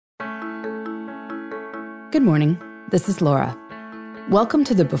Good morning. This is Laura. Welcome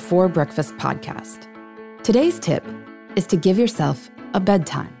to the Before Breakfast podcast. Today's tip is to give yourself a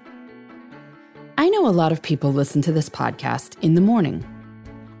bedtime. I know a lot of people listen to this podcast in the morning.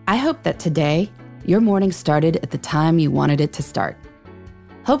 I hope that today your morning started at the time you wanted it to start.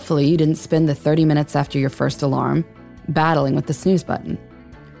 Hopefully you didn't spend the 30 minutes after your first alarm battling with the snooze button.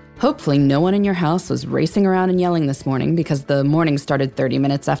 Hopefully no one in your house was racing around and yelling this morning because the morning started 30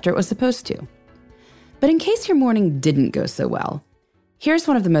 minutes after it was supposed to. But in case your morning didn't go so well, here's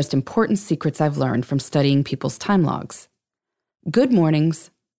one of the most important secrets I've learned from studying people's time logs. Good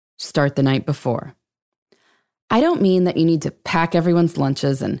mornings start the night before. I don't mean that you need to pack everyone's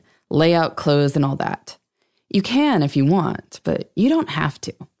lunches and lay out clothes and all that. You can if you want, but you don't have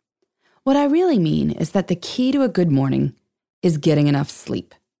to. What I really mean is that the key to a good morning is getting enough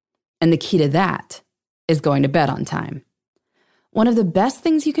sleep. And the key to that is going to bed on time. One of the best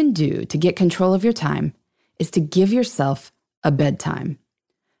things you can do to get control of your time is to give yourself a bedtime.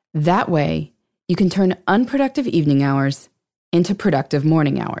 That way, you can turn unproductive evening hours into productive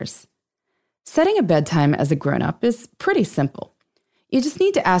morning hours. Setting a bedtime as a grown-up is pretty simple. You just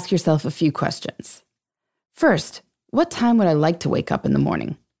need to ask yourself a few questions. First, what time would I like to wake up in the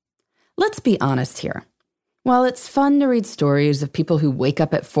morning? Let's be honest here. While it's fun to read stories of people who wake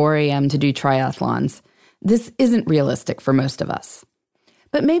up at 4 a.m. to do triathlons, this isn't realistic for most of us.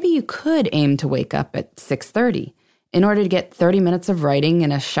 But maybe you could aim to wake up at 6:30 in order to get 30 minutes of writing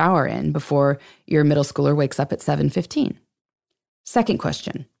and a shower in before your middle schooler wakes up at 7:15. Second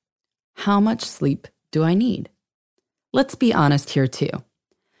question, how much sleep do I need? Let's be honest here too.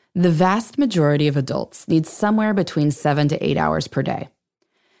 The vast majority of adults need somewhere between 7 to 8 hours per day.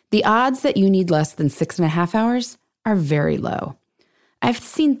 The odds that you need less than 6.5 hours are very low. I've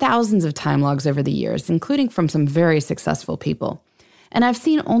seen thousands of time logs over the years, including from some very successful people, and I've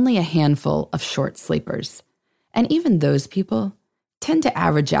seen only a handful of short sleepers. And even those people tend to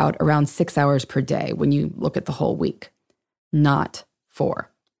average out around 6 hours per day when you look at the whole week, not 4.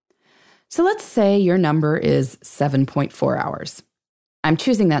 So let's say your number is 7.4 hours. I'm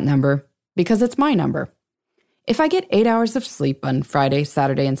choosing that number because it's my number. If I get 8 hours of sleep on Friday,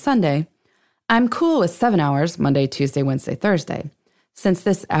 Saturday, and Sunday, I'm cool with 7 hours Monday, Tuesday, Wednesday, Thursday, since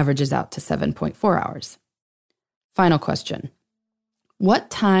this averages out to 7.4 hours. Final question. What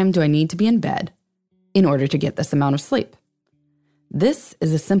time do I need to be in bed in order to get this amount of sleep? This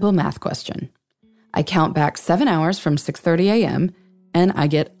is a simple math question. I count back 7 hours from 6:30 a.m. and I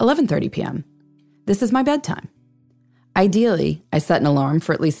get 11:30 p.m. This is my bedtime. Ideally, I set an alarm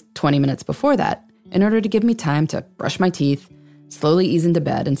for at least 20 minutes before that in order to give me time to brush my teeth, slowly ease into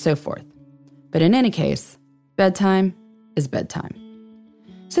bed, and so forth. But in any case, bedtime is bedtime.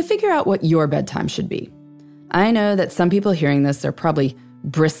 So figure out what your bedtime should be. I know that some people hearing this are probably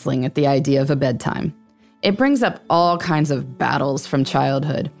bristling at the idea of a bedtime. It brings up all kinds of battles from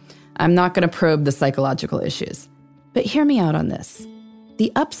childhood. I'm not going to probe the psychological issues. But hear me out on this.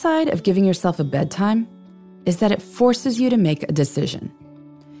 The upside of giving yourself a bedtime is that it forces you to make a decision.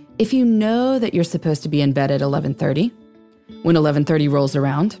 If you know that you're supposed to be in bed at 11:30, when 11:30 rolls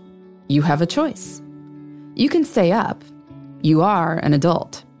around, you have a choice. You can stay up. You are an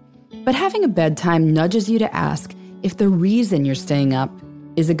adult. But having a bedtime nudges you to ask if the reason you're staying up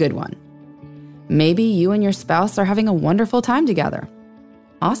is a good one. Maybe you and your spouse are having a wonderful time together.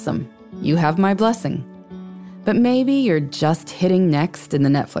 Awesome. You have my blessing. But maybe you're just hitting next in the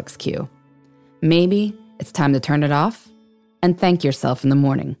Netflix queue. Maybe it's time to turn it off and thank yourself in the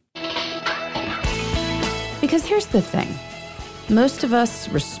morning. Because here's the thing. Most of us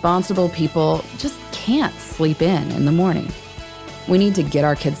responsible people just can't sleep in the morning. We need to get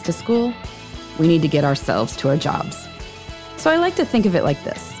our kids to school. We need to get ourselves to our jobs. So I like to think of it like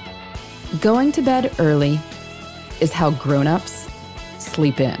this. Going to bed early is how grown-ups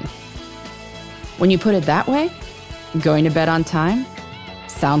sleep in. When you put it that way, going to bed on time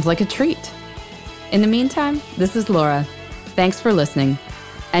sounds like a treat. In the meantime, this is Laura. Thanks for listening,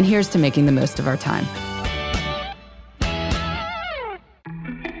 and here's to making the most of our time.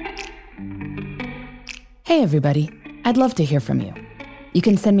 Hey everybody, I'd love to hear from you. You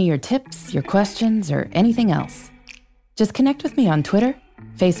can send me your tips, your questions, or anything else. Just connect with me on Twitter,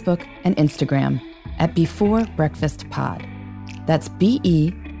 Facebook, and Instagram at Before Breakfast Pod. That's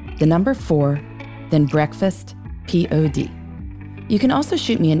BE, the number 4, then breakfast, POD. You can also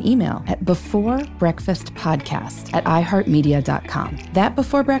shoot me an email at beforebreakfastpodcast@iheartmedia.com. That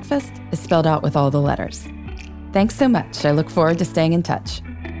Before Breakfast is spelled out with all the letters. Thanks so much. I look forward to staying in touch.